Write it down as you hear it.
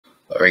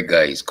All right,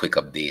 guys, quick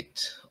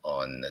update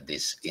on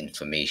this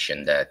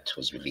information that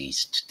was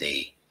released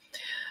today.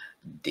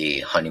 The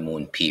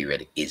honeymoon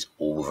period is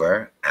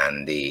over,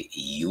 and the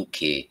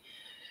UK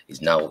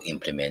is now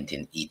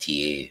implementing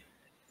ETA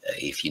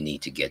if you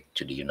need to get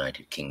to the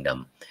United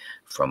Kingdom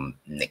from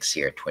next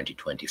year,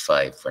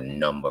 2025, for a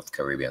number of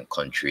Caribbean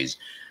countries.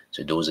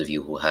 So, those of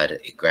you who had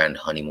a grand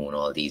honeymoon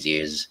all these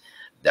years,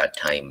 that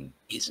time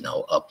is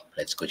now up.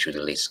 Let's go through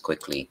the list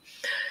quickly.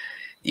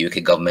 The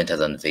UK government has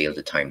unveiled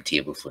the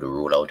timetable for the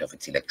rollout of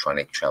its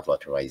electronic travel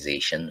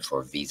authorization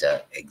for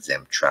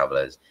visa-exempt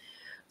travelers.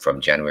 From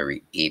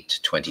January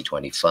 8,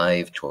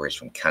 2025, tourists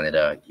from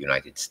Canada,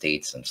 United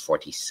States, and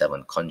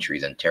 47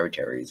 countries and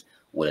territories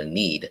will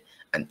need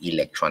an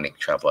electronic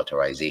travel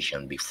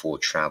authorization before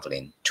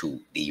traveling to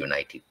the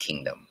United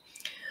Kingdom.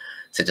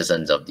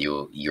 Citizens of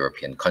the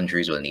European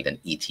countries will need an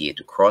ETA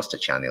to cross the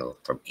channel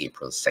from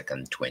April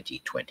 2nd,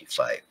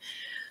 2025.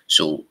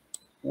 So,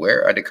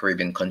 where are the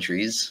Caribbean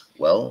countries?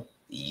 Well,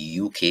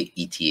 UK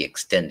ETA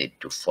extended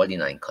to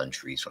 49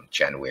 countries from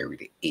January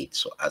the 8th.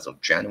 So, as of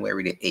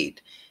January the 8th,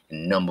 a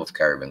number of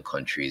Caribbean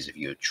countries, if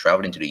you're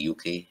traveling to the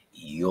UK,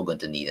 you're going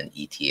to need an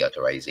ETA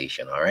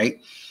authorization. All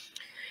right.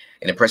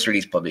 In a press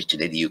release published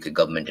today, the UK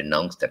government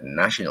announced that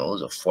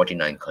nationals of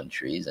 49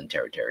 countries and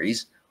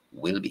territories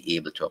will be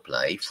able to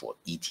apply for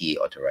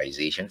ETA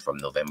authorization from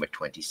November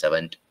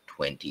 27th,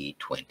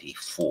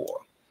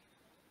 2024.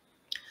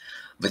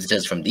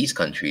 Visitors from these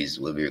countries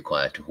will be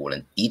required to hold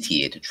an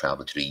ETA to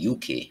travel to the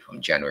UK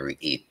from January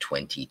 8,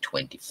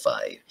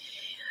 2025.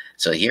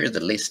 So here is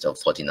the list of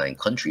 49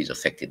 countries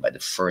affected by the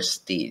first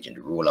stage in the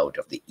rollout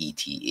of the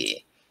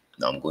ETA.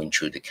 Now I'm going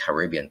through the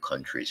Caribbean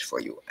countries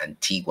for you: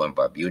 Antigua and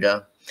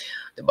Barbuda,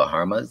 the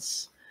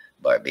Bahamas,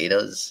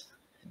 Barbados,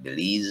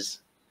 Belize,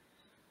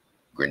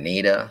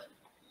 Grenada,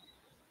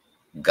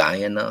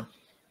 Guyana.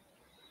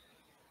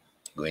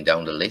 Going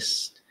down the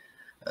list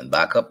and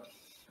back up,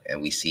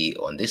 and we see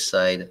on this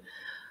side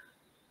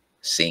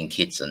St.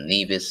 Kitts and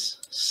Nevis,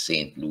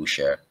 St.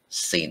 Lucia,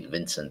 St.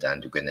 Vincent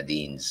and the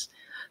Grenadines,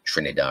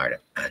 Trinidad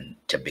and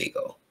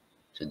Tobago.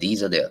 So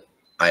these are the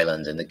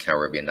islands in the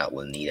Caribbean that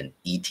will need an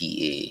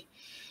ETA.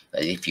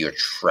 As if you're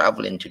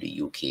traveling to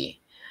the UK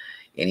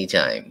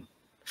anytime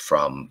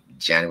from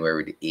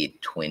January 8,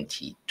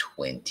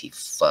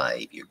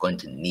 2025, you're going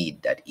to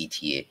need that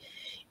ETA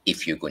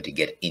if you're going to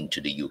get into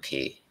the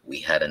UK.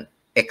 We had an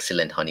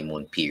excellent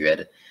honeymoon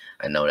period,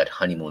 and now that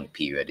honeymoon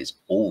period is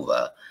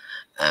over,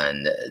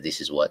 and this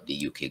is what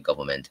the UK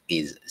government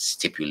is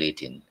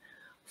stipulating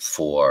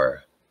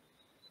for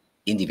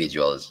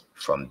individuals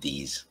from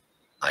these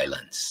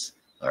islands.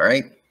 All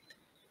right.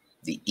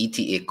 The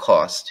ETA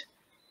cost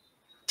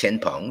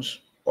 £10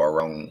 or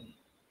around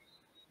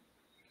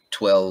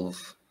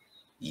 12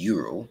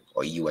 euro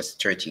or US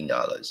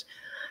 $13,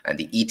 and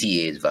the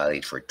ETA is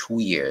valid for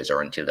 2 years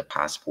or until the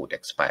passport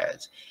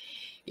expires.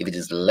 If it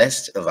is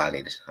less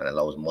valid and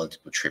allows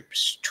multiple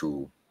trips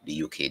to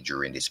the UK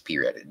during this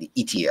period, the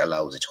ETA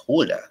allows its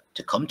holder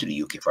to come to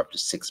the UK for up to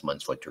 6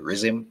 months for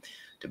tourism,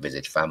 to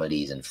visit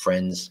families and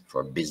friends,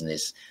 for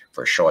business,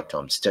 for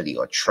short-term study,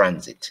 or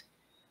transit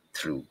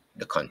through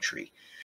the country.